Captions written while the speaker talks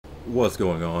What's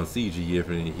going on? CG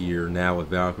Infinite here, now with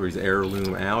Valkyrie's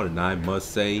Heirloom out, and I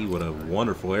must say what a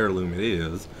wonderful heirloom it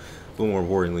is. But more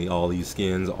importantly, all these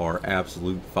skins are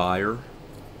absolute fire.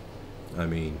 I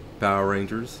mean, Power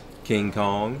Rangers, King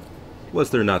Kong, what's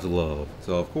there not to love?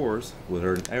 So of course, with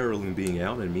her heirloom being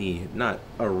out and me not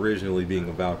originally being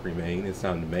a Valkyrie main, it's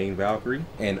time to main Valkyrie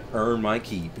and earn my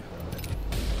keep.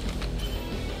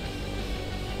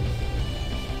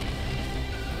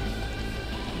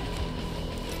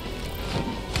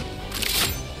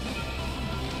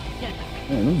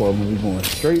 Man, them boys be going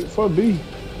straight for B.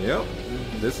 Yep,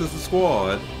 this is the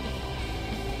squad.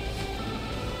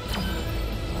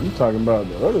 You talking about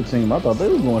the other team? I thought they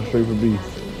was going straight for B.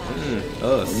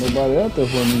 Us. Ain't nobody out there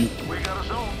for me. We got a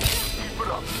zone. Keep it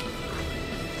up.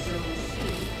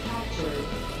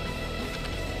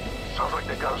 Sounds like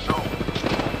they got a zone.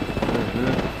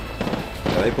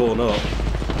 Yeah, they pulling up.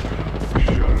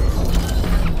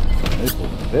 They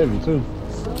pulling heavy too.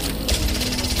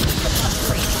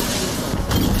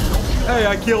 Hey,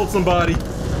 I killed somebody.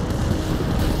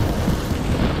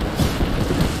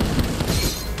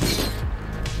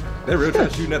 They really trying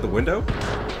shooting at the window?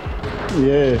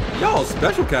 Yeah. Y'all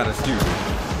special kind of stupid.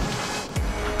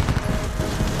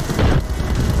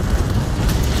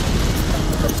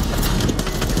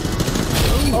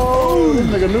 Oh, this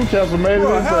nigga Newcastle made it.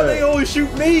 Bro, how they only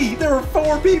shoot me? There were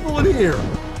 4 people in here.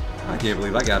 I can't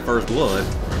believe I got first blood.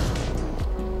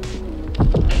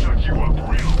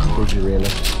 Did you really?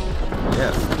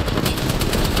 Yes.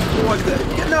 What the?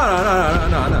 No.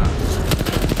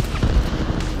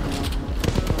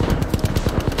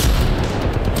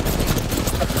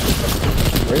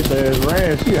 Right there is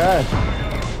ran. She high.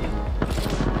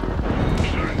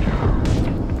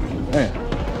 Man.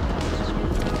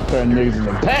 Turn niggas in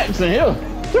the packs in here.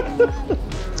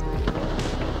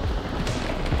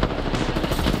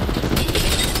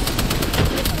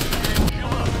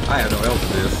 I have no help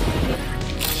for this.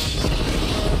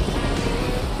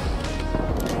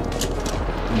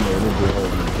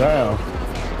 Down.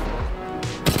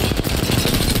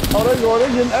 Oh, they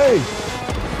getting A.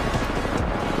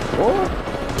 What?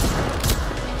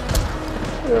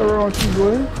 Yeah, wrong you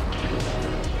going.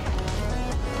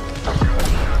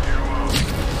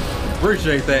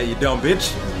 Appreciate that, you dumb bitch.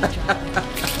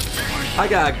 I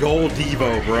got a gold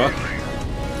Devo, bro.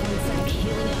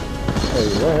 Hey,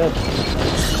 what happened?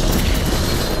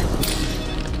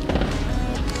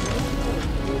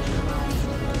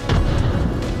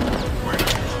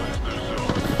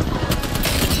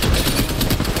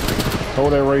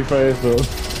 Hold that right fast up.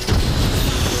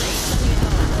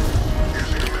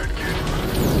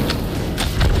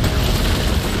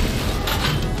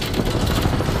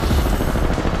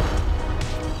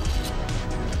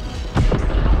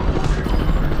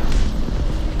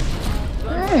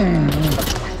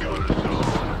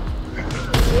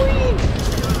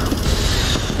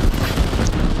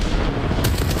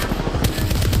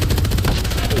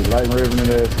 Light ribbon in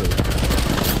there.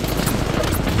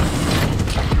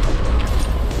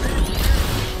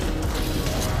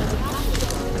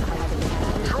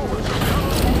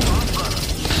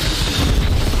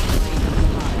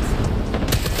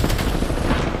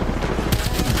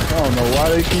 I don't know why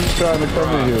they keep trying to come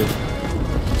in here.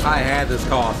 I had this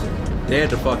cost. Dead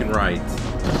to fucking rights.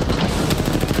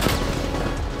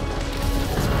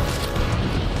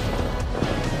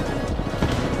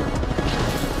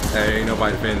 Hey, ain't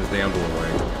nobody defending this damn doorway.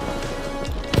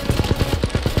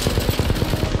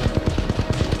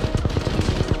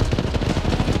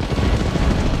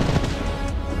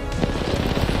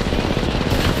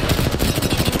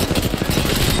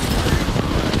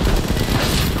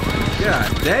 God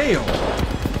damn!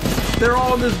 They're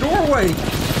all in this doorway!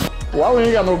 Why we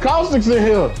ain't got no caustics in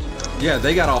here? Yeah,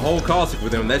 they got a whole caustic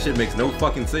with them. That shit makes no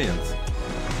fucking sense.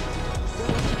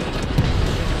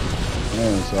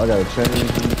 Man, so I gotta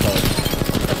change the caustic.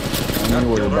 I ain't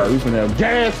worried about it. We finna have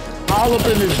gas all up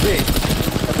in this bitch.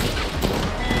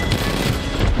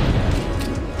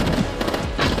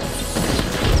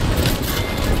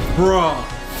 Bruh,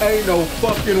 ain't no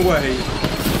fucking way.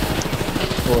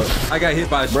 What? I got hit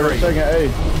by a Brother string. taking A.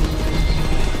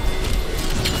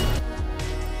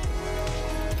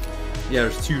 Yeah,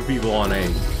 there's 2 people on A.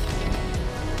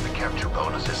 The capture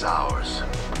bonus is ours.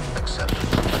 Accept it.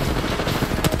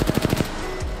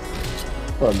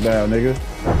 Fuck down, nigga.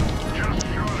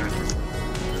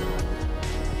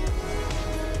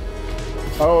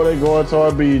 Oh, they going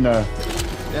toward B now.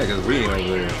 Yeah, because we ain't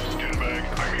over there.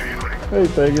 They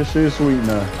thinking shit sweet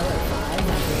now.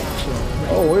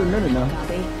 Oh, wait a minute now.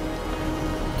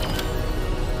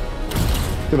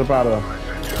 Get up out of there.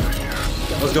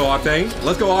 Let's go, Octane.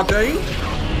 Let's go, Octane.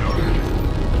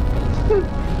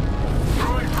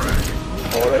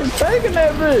 It's taking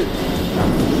that bitch.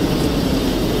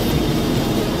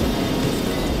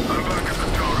 I'm back at the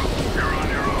totem. You're on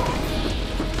your own.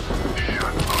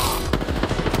 Shut up.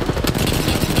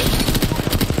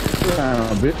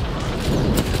 Damn, bitch.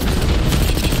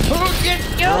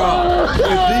 Bruh, if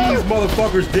these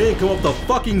motherfuckers did come up the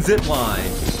fucking zip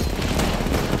line.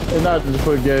 And not just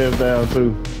put gas down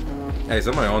too. Hey,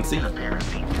 somebody on scene.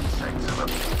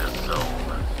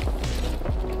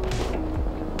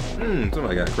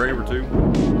 Somebody got a Kraber too.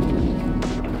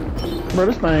 Bro,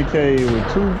 this thing came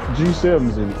with 2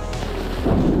 G7s in it.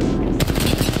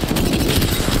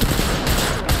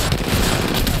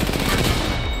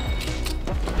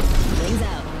 Wings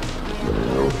out.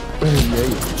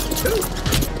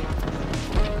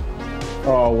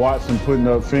 Oh, Watson putting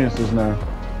up fences now.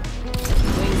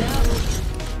 Wings out.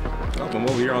 Oh, I'm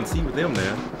over here on scene with them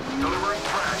now.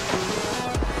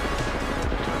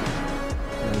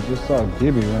 I just saw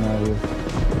Gibby run out here.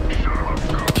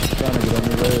 Trying to get on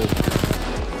the ledge.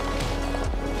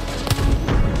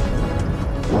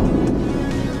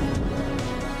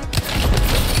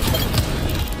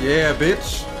 Yeah, bitch.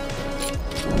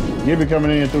 Gibby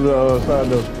coming in through the side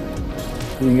door.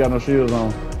 He ain't got no shields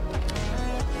on.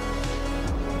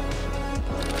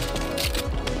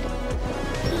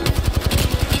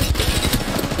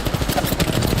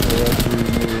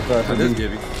 That is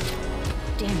Gibby.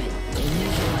 Damn it. They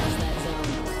neutralized that zone.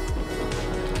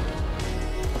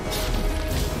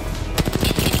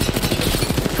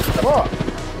 Fuck!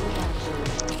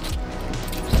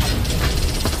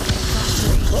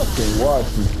 Fucking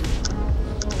Watson.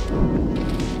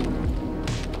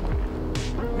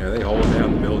 Yeah, they hold down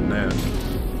the building now.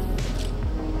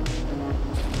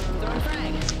 Throwing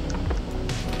frag.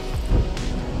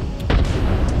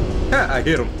 Ha! I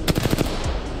hit him.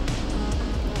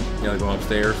 Yeah, they go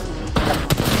upstairs.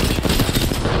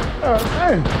 Oh,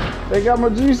 dang. They got my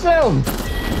G7.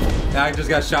 I just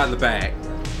got shot in the back.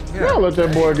 Yeah, let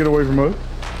that boy get away from us.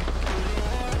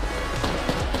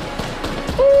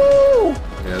 Woo!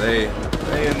 Yeah, they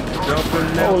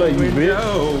jumping out Hold the that, you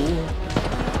window.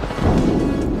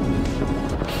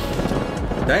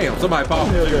 Damn, somebody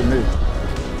popped Hell, him that too.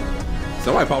 miss.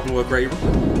 Somebody popped him with a Kraber.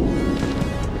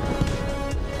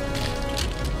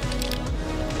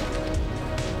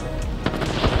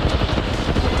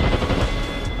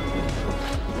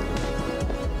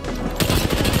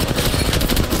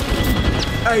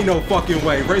 Ain't no fucking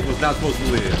way. Wraith was not supposed to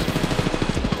live.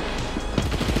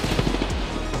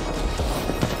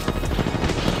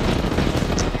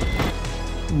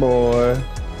 Boy.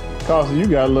 Carson, you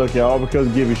got lucky all because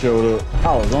Gibby showed up.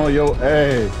 I was on your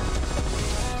ass.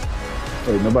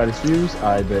 Wait, nobody's fused?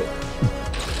 I bet.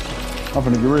 I'm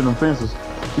finna get rid of them fences.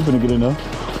 You finna get in there.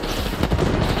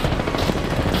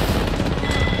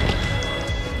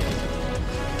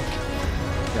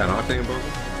 Got an octane booker?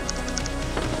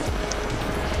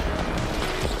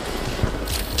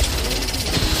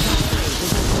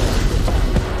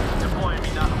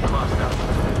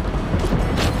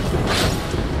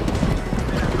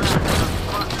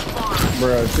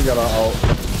 Bruh, she got our ult.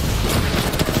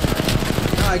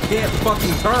 I can't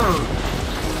fucking turn.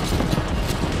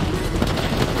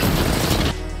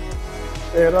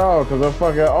 At all, cause I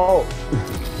fucking ult.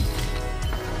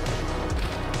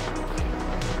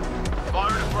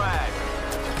 Fire the frag.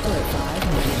 Alert 5.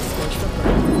 Scorch for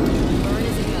burn. Burn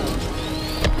as it goes.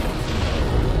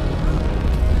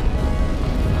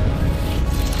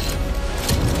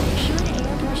 Make sure to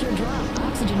air pressure drop.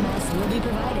 Oxygen masks will be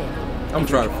provided. I'm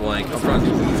trying to flank. I'm trying to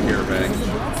use these care bags. This is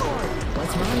a blood sport.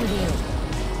 What's wrong with you?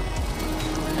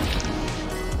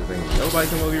 Nobody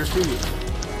come over here shoot it.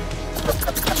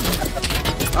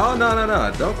 Oh no.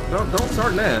 Don't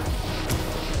start that.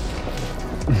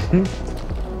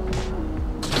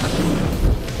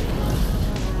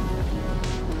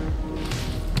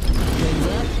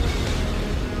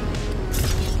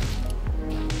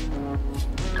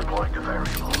 Deploying a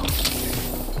variable.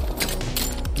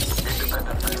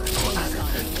 Independent variable added.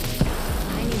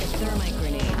 I need a thermite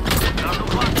grenade. Knuckle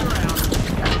cluster around.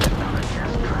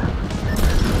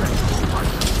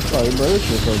 Like, bro, this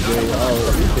shit so gay. Oh,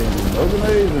 you can't do no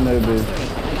grenades in that bitch.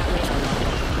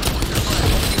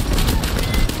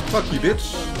 Fuck you, bitch.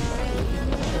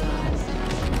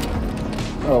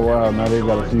 Oh, wow, now they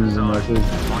got a fuse in there, too.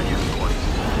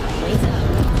 Ways up.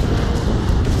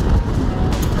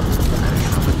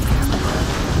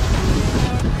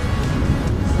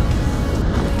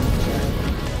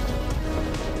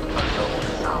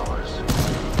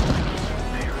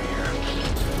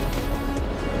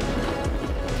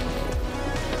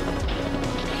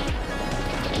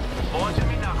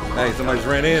 Hey, somebody's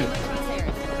ran in.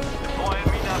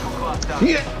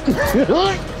 Yeah.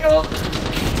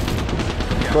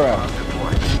 Bruh.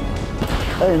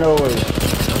 Ain't no way.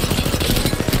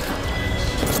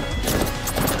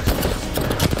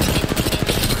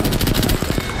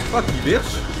 Fuck you,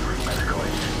 bitch.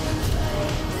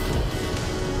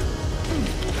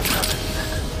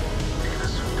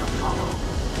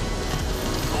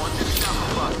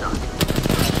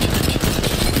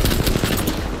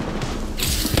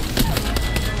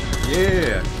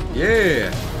 Yeah, yeah.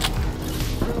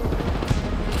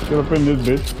 Get up in this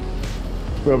bitch.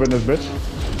 Get up in this bitch.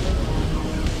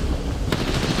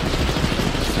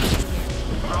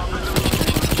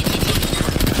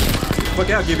 Fuck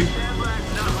out, Gibby.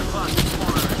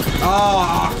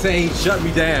 Oh, Octane, shut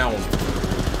me down.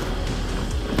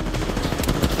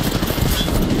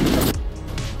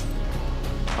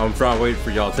 I'm trying to wait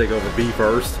for y'all to take over B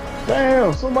first.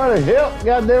 Damn, somebody help.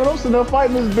 Goddamn, I'm sitting there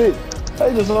fighting this bitch.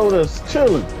 They just over there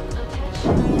chilling.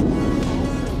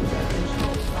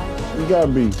 You gotta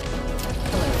be.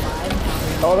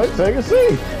 Oh, they taking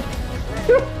C.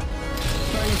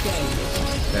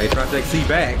 They trying to take C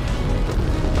back.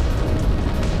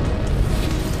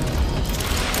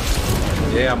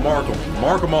 Yeah, mark them.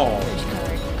 Mark them all.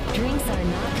 Drinks are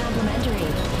not complimentary.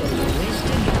 If you wish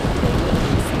to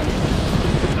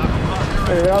go,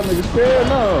 Hey, y'all niggas scared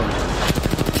now.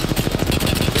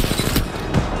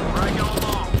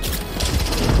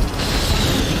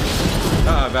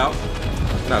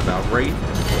 Not about Raid.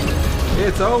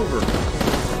 It's over.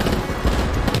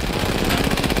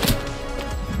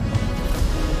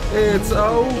 It's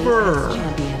over.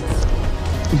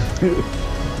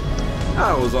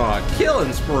 I was on a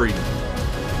killing spree.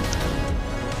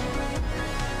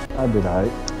 I did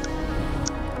alright.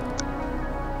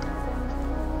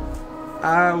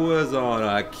 I was on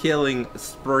a killing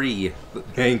spree.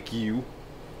 Thank you.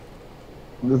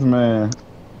 This man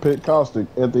picked Caustic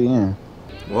at the end.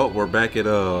 Well, we're back at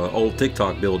old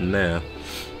TikTok building now.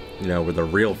 You know, where the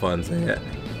real fun's at.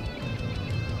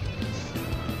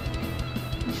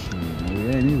 We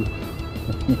ain't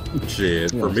either.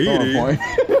 Shit, Yeah, for me it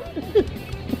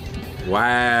is.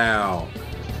 Wow.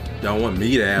 Don't want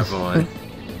me to have fun.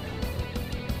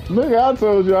 Nigga, I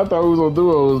told you I thought we was on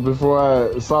duos before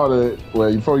I saw that.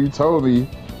 Well, before you told me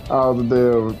I was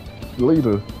the damn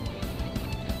leader.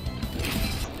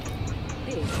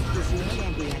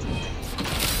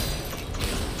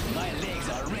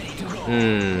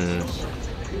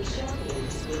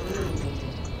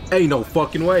 Ain't no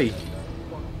fucking way.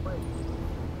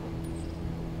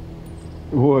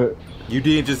 What? You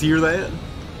didn't just hear that?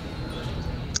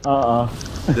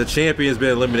 The champion's been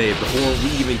eliminated before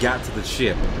we even got to the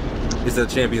ship. It's the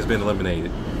champion's been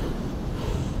eliminated.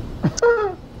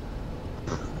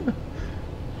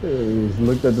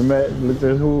 Looked at the map, looked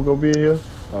at who was gonna be in here.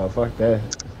 Oh, fuck that.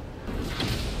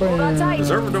 The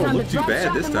server don't look too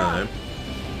bad this time.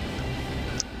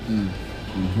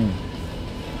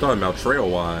 Talking about trail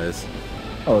wise.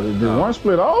 Oh, did one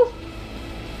split off?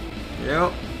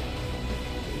 Yep.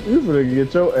 You finna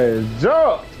get your ass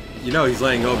jumped. You know he's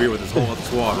laying over here with his whole other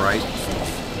squad, right?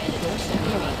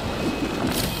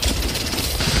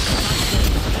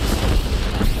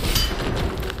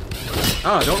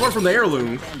 Ah, don't run from the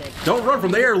heirloom. Don't run from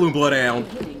the heirloom, Bloodhound.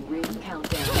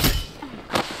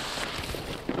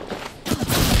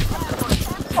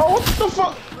 Oh, what the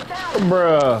fuck?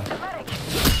 Bruh.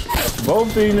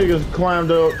 Both these niggas climbed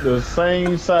up the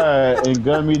same side and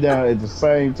gunned me down at the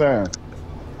same time.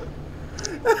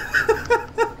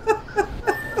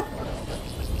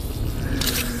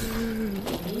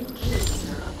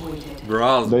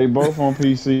 Bro, they both on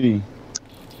PC.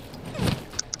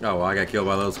 Oh, well, I got killed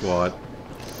by those squad.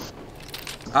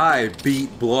 I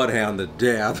beat Bloodhound to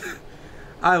death.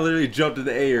 I literally jumped in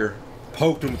the air,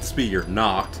 poked him with the spear,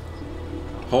 knocked.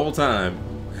 Whole time,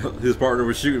 his partner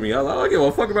was shooting me. I was like, I don't give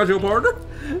a fuck about your partner.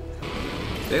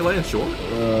 They land short.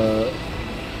 That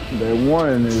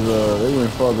one is, they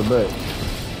went farther back.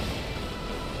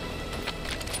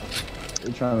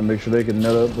 They're trying to make sure they can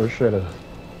nut up or shut up.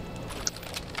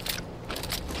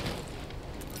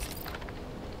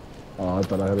 Oh, I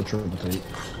thought I had a triple tape.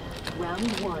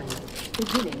 Round one,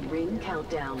 beginning ring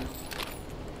countdown.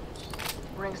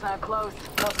 Ring's not close.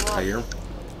 I hear him.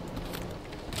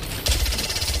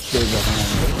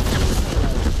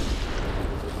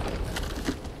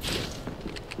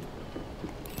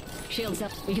 shields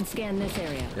up. We can scan this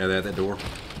area. Yeah, they're at that door.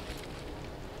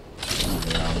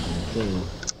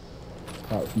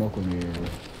 Hot smoke on the area.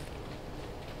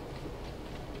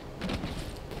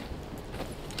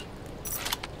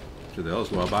 To the other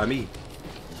squad by me.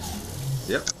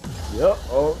 Yep. Yep.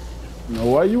 Oh, you know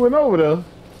why you went over there?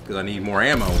 Because I need more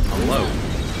ammo. I'm low.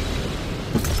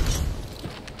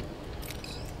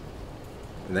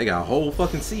 And they got a whole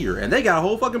fucking seer. And they got a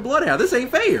whole fucking bloodhound. This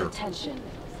ain't fair. Attention.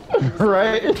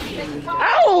 Right?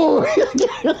 Ow!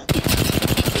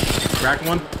 Crack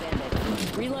one.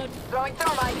 Reload. Throwing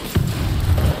thermite.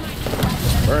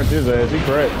 Burnt his ass. He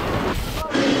cracked.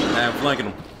 I'm flanking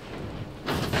him.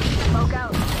 Smoke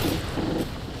out.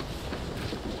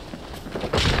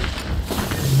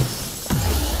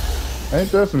 Ain't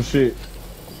that some shit?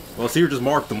 Well, seer just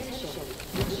marked them.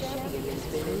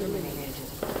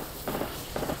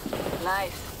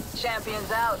 Nice. Champions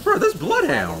out. Bro, this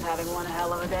bloodhound. Having one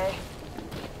hell of a day.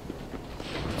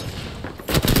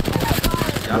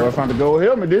 Well, I found the gold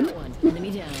helmet, didn't it? One.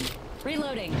 Enemy down.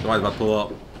 Reloading. Somebody's about to pull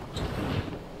up.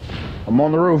 I'm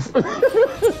on the roof.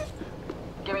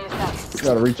 Give me a sec.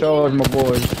 Gotta recharge my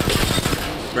boys.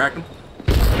 Cracked him.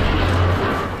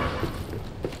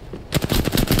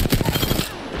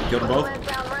 Killed them both. Land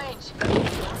down range.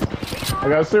 I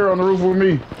got Sarah on the roof with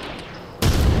me.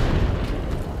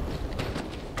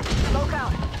 Smoke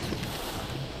out.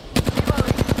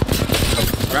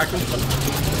 Cracked him.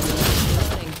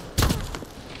 Reloading.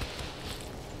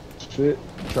 Shit.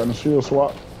 Trying to shield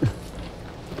swap.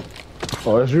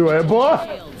 Oh, that's you, eh, boy?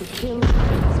 Shield.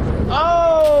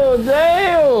 Oh,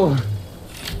 damn!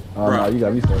 Oh, Bro. no, you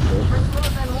got me fucked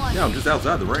up. Yeah, I'm just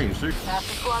outside the range, too. Half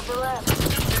the squads are left.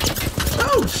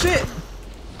 Oh, shit.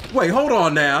 Wait, hold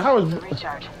on now. How was...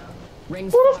 Recharge.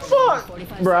 Rings What the forward. fuck?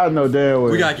 45 Bro, I know damn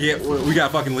well. We gotta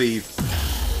fucking leave.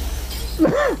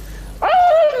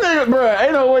 Oh, nigga, bro.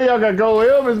 Ain't no way y'all got gold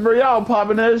helmets, bro. Y'all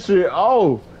popping that shit.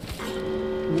 Oh.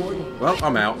 Warning. Well,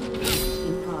 I'm out.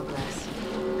 In progress.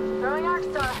 Throwing arc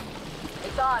star.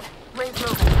 It's on. Rings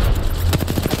moving.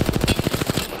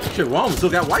 Shit, Walm still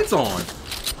got whites on.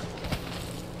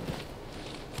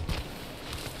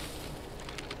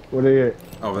 Where they at?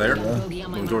 Over there. Bogey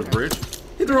on my Going towards the marker. bridge.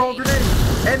 He threw all grenade.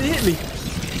 And it hit me.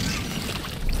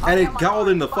 And it called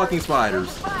in the fucking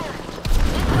spiders.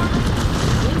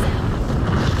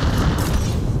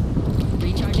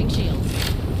 Recharging shields.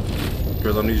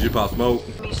 Because I need you to pop smoke.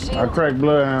 I cracked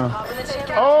bloodhound. Popping the ticket.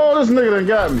 Oh, this nigga done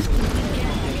got me.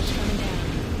 Package coming down.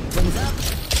 Wings up.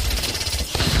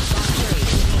 Valkyrie.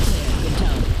 Good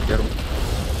tone. Get him.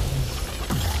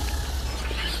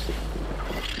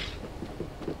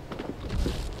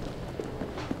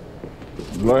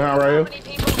 Bloodhound right here. Many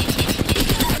people.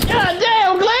 God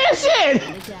damn, Glenn, shit!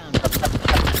 Get down.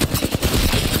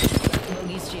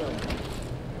 Bogey's shield.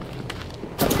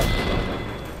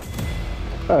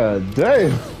 God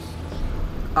damn.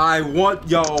 I want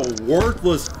y'all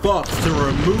worthless fucks to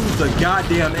remove the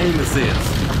goddamn aim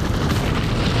assist.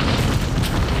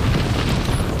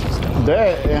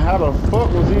 That and how the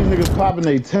fuck was these niggas popping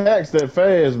their tax that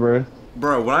fast, bro?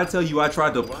 Bro, when I tell you I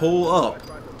tried to pull up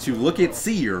to look at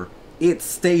Seer, it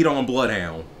stayed on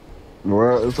Bloodhound.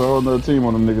 Well, it's a whole nother team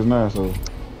on them niggas now, so.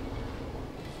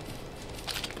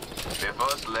 The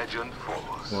first legend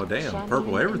falls. Well, damn,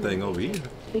 purple everything over here.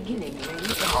 Beginning ring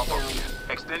Hop countdown. up here.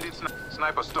 Extended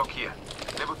sniper stock here.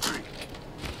 Level 3.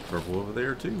 Purple over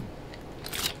there, too.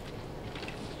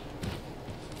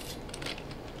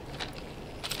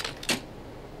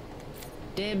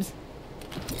 Dibs.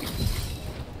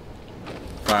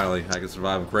 Finally, I can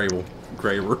survive a Kraber.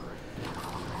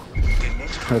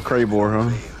 A Kraber,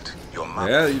 huh? Your map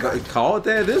Yeah, you call it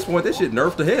that at this point. This shit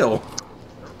nerfed to hell.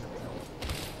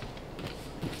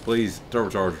 Please,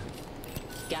 turbocharger.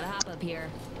 Gotta hop up here.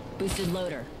 Boosted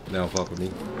loader. Now fuck with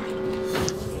me.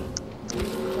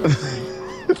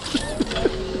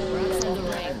 We're outside the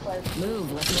ring. Move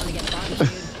unless you want to get barbecued.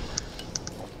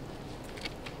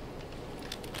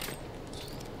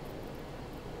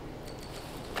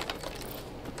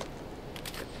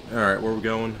 Alright, where we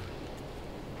going?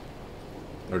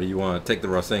 Or do you want to take the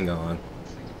Rasengan?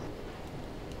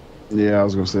 Yeah, I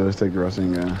was gonna say, let's take the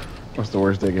Racing guy. What's the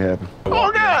worst that could happen?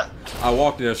 Oh, God! I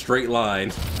walked in a straight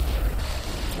line.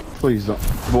 Please don't.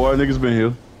 Boy, niggas been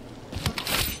here.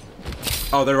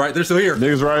 Oh, they're right. They're still here.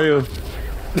 Niggas right here.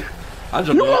 I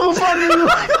jumped You up. motherfucker!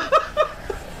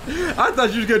 I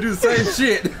thought you was gonna do the same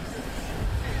shit.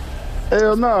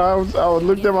 Hell no, I was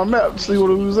looked at my map to see what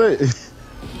it was at.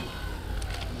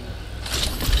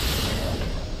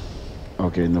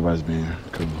 Okay, nobody's been here.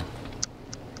 Cool.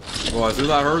 Well, as soon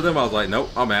as I heard them, I was like, nope,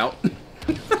 I'm out. This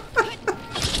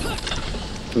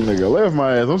nigga left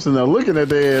my ass. I'm sitting there looking at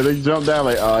their ass. They jumped down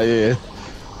like, oh yeah.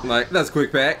 Like, that's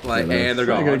quick pack. Like, Yeah, and they're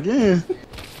fuck gone. again.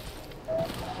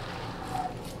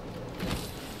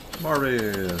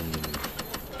 Marvin.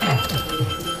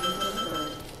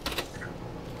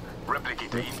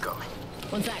 replicator incoming.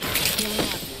 One sec. Healing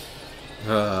up.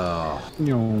 Oh,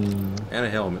 Yum, and a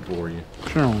helmet for you.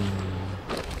 yum.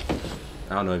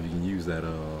 I don't know if you can use that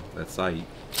that sight.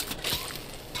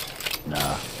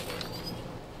 Nah.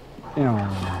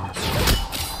 Yeah.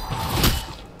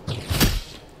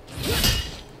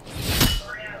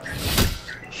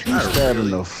 She's stabbing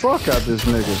the fuck out this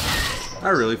nigga. I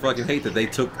really fucking hate that they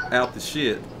took out the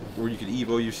shit where you could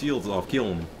evo your shields off,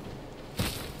 killing them.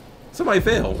 Somebody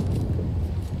fell.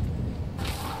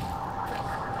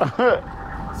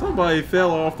 Somebody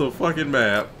fell off the fucking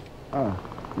map. Oh,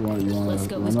 you want Let's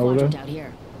go run with over quadrant there? out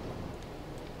here.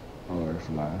 Oh, there's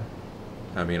fly.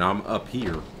 I mean, I'm up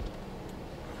here.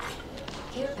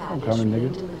 I'm coming,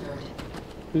 nigga.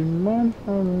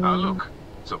 Now look,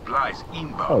 supplies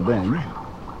inbound. Oh,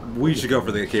 damn. We should go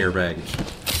for the care package.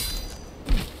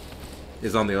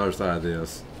 It's on the other side of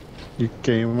this. You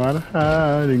came out of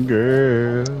hiding,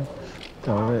 girl.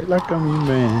 Don't act like I'm your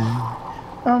man.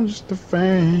 I'm just a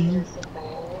fan.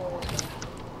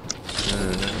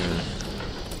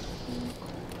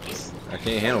 I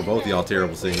can't handle both y'all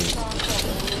terrible singing.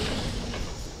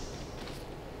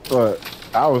 But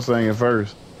I was singing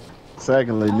first.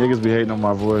 Secondly, niggas be hating on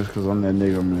my voice because I'm that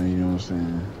nigga, man. You know what I'm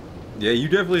saying? Yeah, you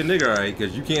definitely a nigga, alright,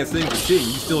 because you can't sing for shit. You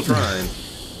still trying.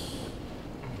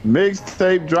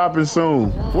 Mixtape dropping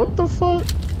soon. What the fuck?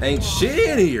 Ain't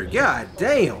shit in here. God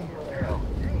damn.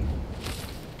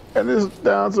 And it's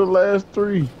down to the last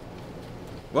 3.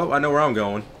 Well, I know where I'm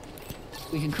going.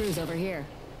 We can cruise over here.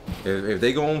 If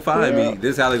they gonna find Yeah. me,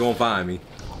 this is how they gonna find me.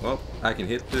 Well, I can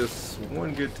hit this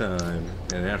one good time,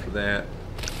 and after that,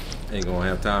 ain't gonna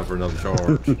have time for another charge.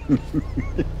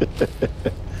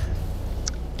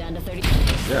 Down to 30.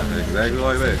 Yeah, exactly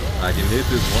like that. I can hit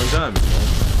this one time,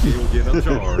 and you'll get another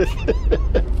charge.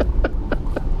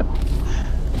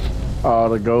 Oh,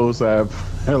 the ghost app.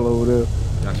 Hello there.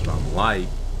 That's what I'm like.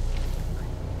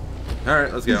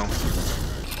 Alright, let's go.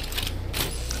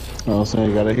 I'm saying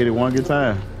you gotta hit it one good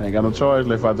time. Ain't got no charge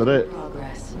left after that.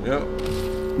 Progress. Yep.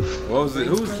 What was it?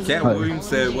 Who was Cat Williams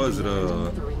said? Was it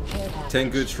 10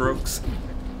 good strokes?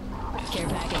 Care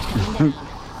package coming down.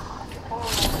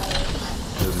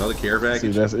 There's another care package.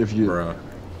 See, that's if you, Bruh.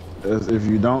 that's if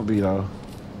you don't be though.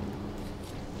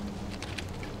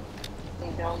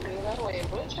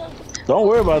 Don't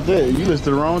worry about that. You listen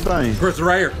to the wrong thing. Where's the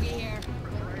right here?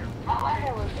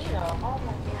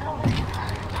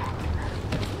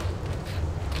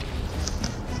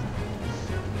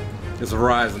 It's a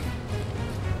Horizon.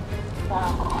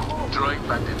 Droid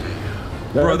bandit layer.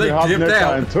 Bro, they hopped in dipped that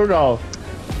car out. and took off.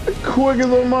 Quick as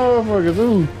a motherfucker,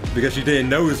 too. Because she didn't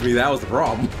notice me, that was the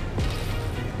problem.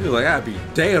 He was like, I'd be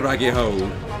damned if I get hold.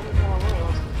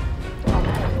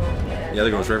 Yeah,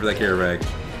 they're going straight for that care package.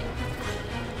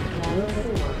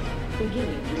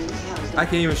 I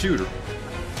can't even shoot her.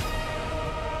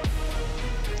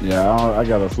 Yeah, I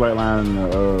got a flat line in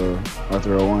the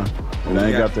R301. And I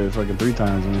ain't got that fucking 3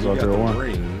 times in this You got the R301.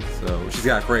 ring, so she's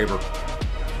got a Kraber.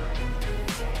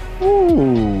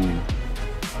 Ooh.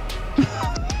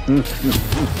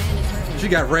 She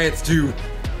got reds too.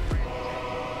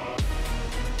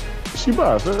 She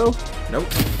by herself? Nope.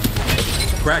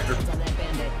 Cracked her. On that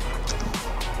bandit.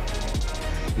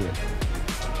 Yeah.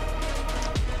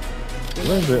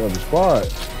 Where's the other spot?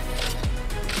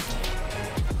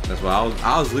 That's why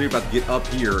I was literally about to get up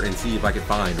here and see if I could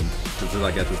find him. Since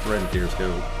I got this thread and tear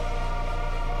scope.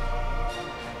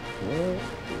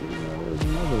 There's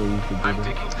another way you could do I'm that.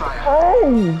 taking fire.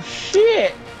 Oh,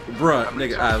 shit! Bruh,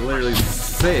 nigga, I literally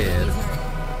said.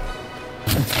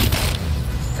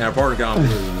 And our partner got on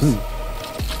blues.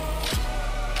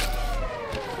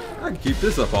 I can keep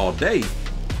this up all day.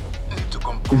 Need to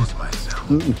compose myself.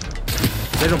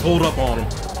 They done pulled up on him.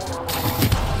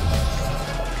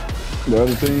 The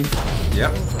other team?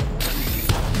 Yep.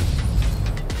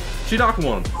 She knocked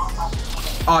one.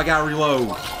 Oh, I gotta reload.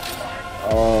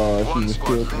 Oh, she One just squad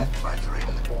killed me. left, my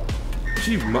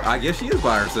friend. I guess she is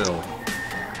by herself.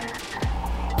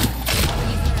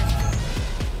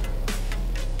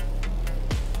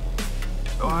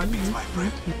 Oh, I beat my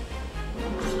friend.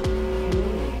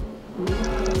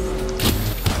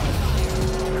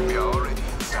 We are already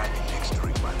inside the next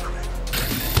ring, my friend.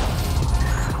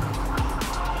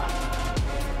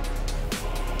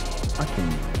 I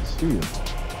can't even see her.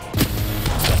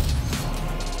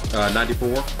 94.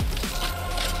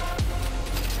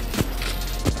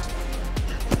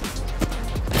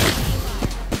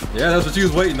 Yeah, that's what she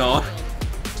was waiting on.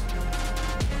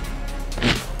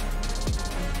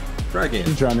 Try again.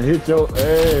 You trying to hit your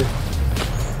ass.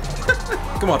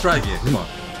 Come on, try again. Come on.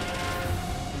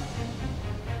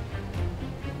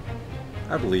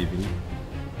 I believe in you.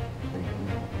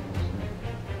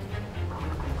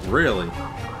 Really?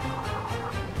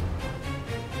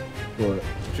 What?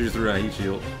 She just threw out a heat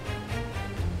shield.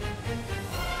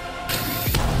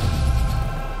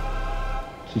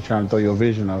 She's trying to throw your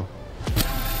vision off.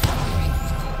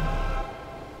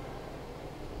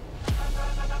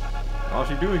 All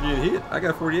she doing is getting hit. I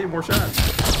got 48 more shots.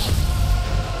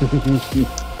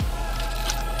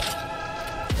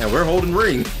 And we're holding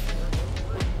ring.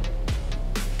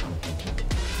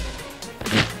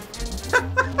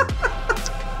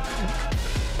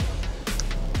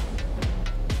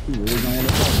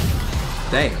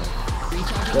 Damn.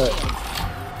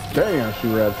 Damn, she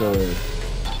wrapped her head.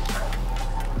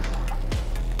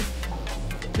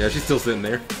 Yeah, she's still sitting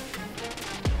there.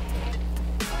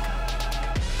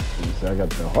 You see, I got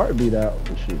the heartbeat out,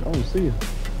 but shit, I don't see her.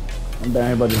 I'm down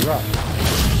here by this rock.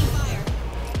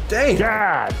 Dang.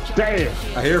 God damn.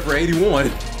 I hear her for 81.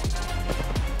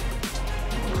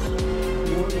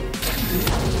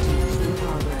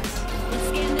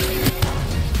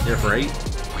 Here for 8.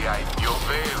 We are in your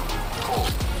veil. Cool.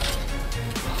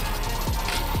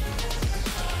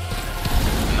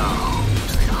 Now,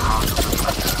 to the heart of the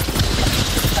matter.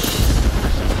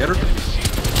 Get her.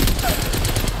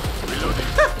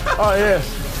 Oh, yes.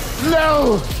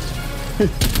 No!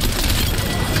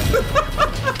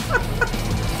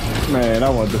 Man, I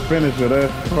want to finish with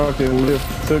that fucking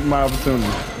lift. Took my opportunity.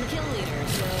 I'm the kill leader,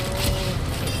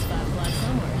 so it's 5 o'clock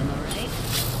somewhere, am I right?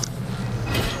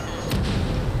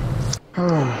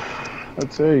 I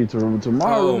tell you,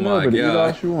 tomorrow, Oh my remember to eat all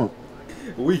God. you want.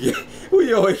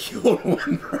 We only killed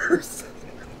one person.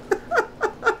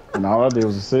 And all I did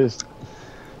was assist.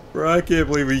 Bro, I can't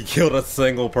believe we killed a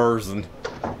single person.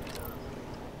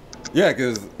 Yeah,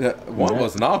 because one of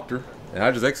us knocked her, and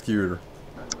I just executed her.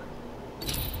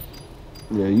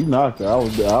 Yeah, you knocked her. I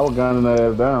was gunning that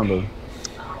ass down, though.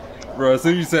 Bro, as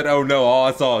soon as you said, oh no, all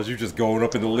I saw is you just going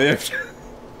up in the lift.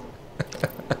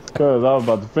 Because I was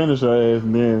about to finish her ass,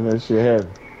 and then that shit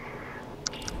happened.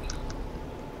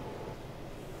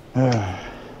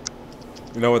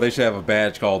 You know what? They should have a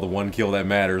badge called the one kill that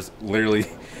matters. Literally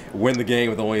win the game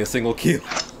with only a single kill.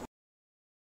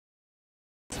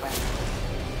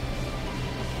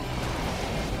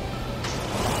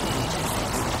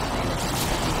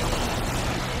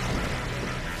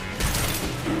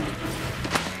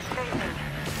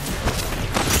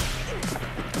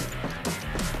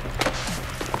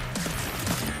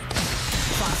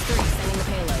 Fox 3, sending the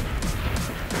payload.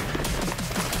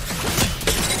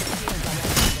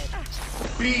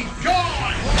 Be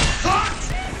gone! Hot!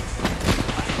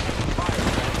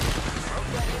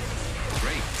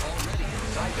 Great, already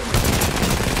inside the ring.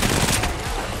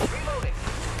 Reloading.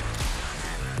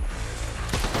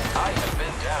 I have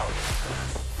been down.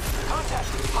 Contact!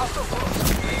 Hostile close.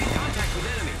 Making contact with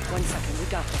enemy. 1 second, we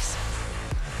got this.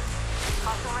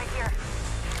 Hostile right here.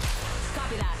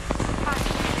 Copy that.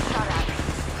 Shot at.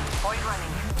 Void running.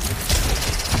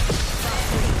 Fox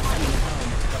 3, sending it home.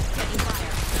 Taking fire.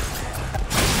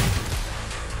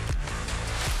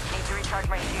 Need to recharge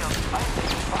my shield. I'm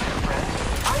taking fire, friend.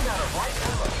 I'm out of right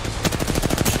ammo.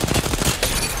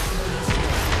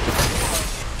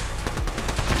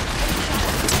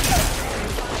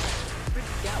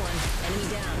 Got one. Enemy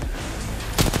down.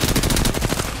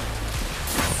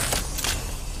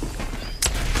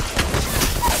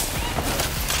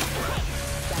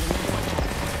 Got another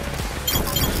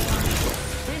one.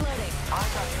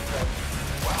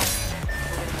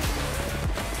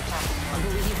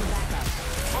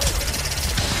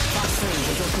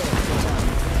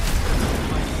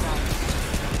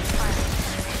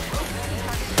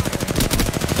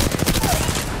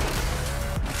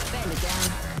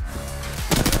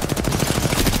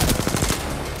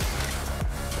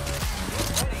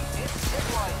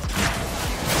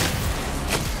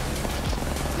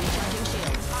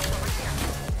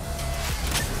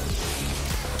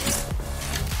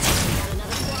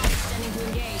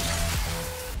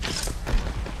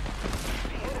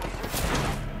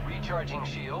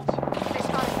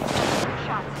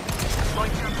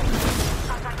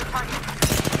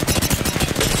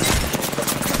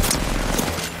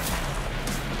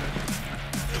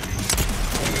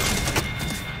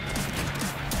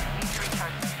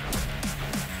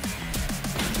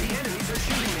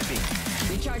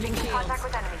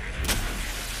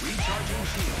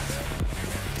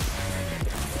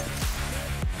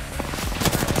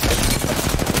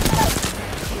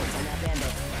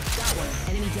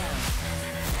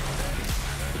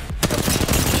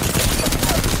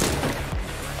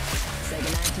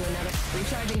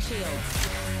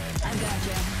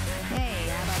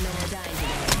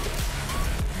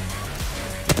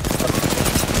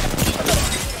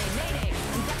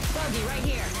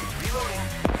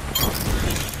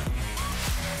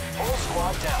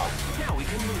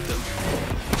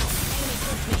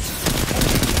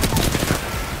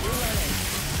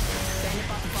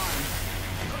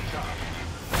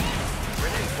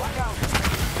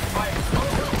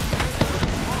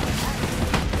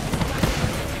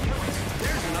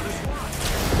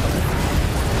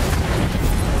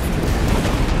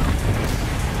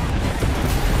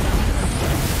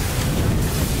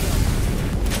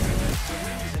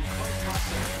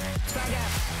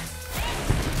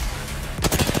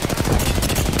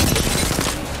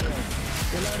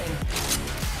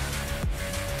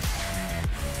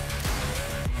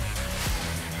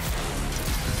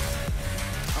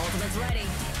 Ultimate's ready.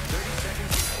 30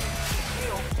 seconds.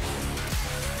 Heal.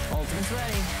 Ultimate's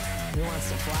ready. Who wants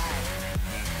to fly?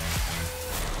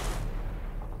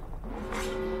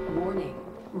 Warning.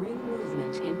 Ring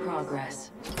movement in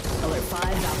progress. Alert 5,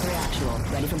 Valkyrie actual.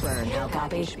 Ready for burn. How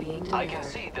copy? Being I delivered. can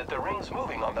see that the ring's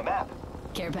moving on the map.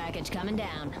 Care package coming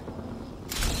down.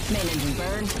 Main engine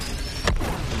burn.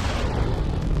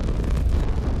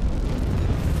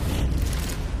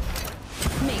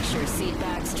 Make sure seat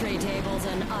backs, tray tables,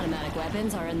 and automatic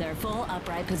weapons are in their full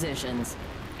upright positions.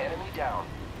 Enemy down.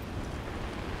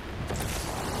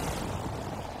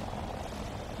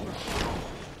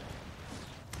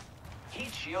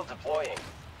 Heat shield deploying.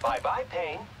 Bye-bye,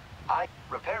 pain.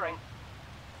 Repairing.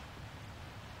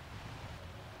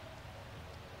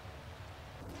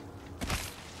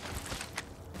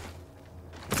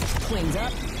 Wings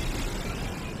up.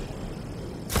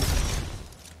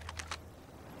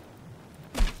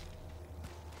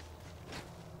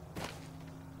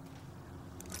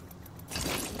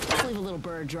 Let's leave a little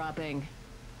bird dropping.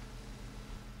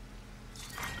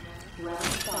 Round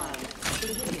 5.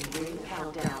 Beginning ring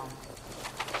countdown.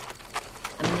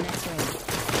 I'm in the next ring.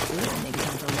 Ooh, maybe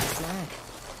time for a little snack.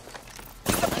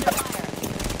 Under fire.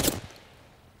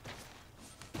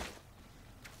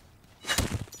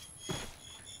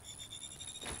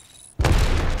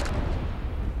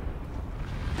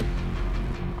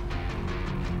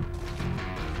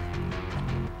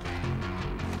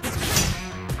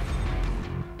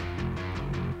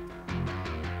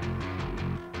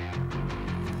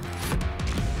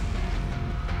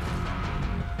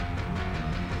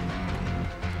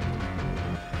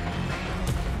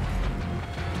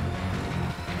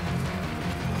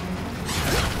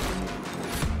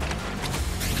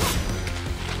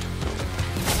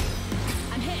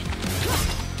 I'm hit.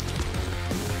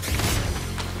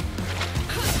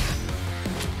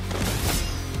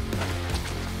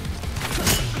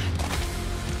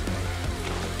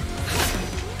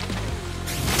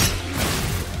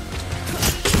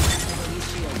 Release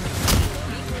shield.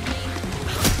 Peek with me.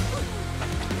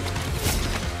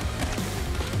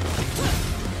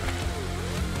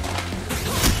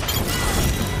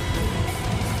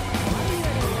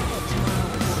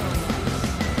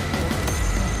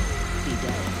 Be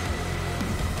dead.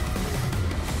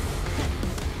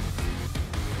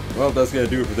 Well, that's going to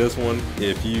do it for this one.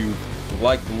 If you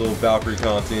like the little Valkyrie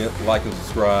content, like and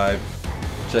subscribe.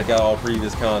 Check out all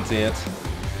previous content.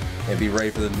 And be ready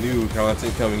for the new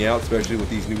content coming out, especially with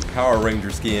these new Power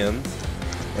Ranger skins.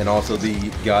 And also the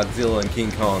Godzilla and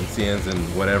King Kong skins and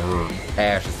whatever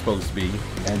Ash is supposed to be.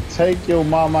 And take your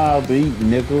mama out to eat,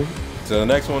 nickel. So the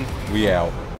next one, we out.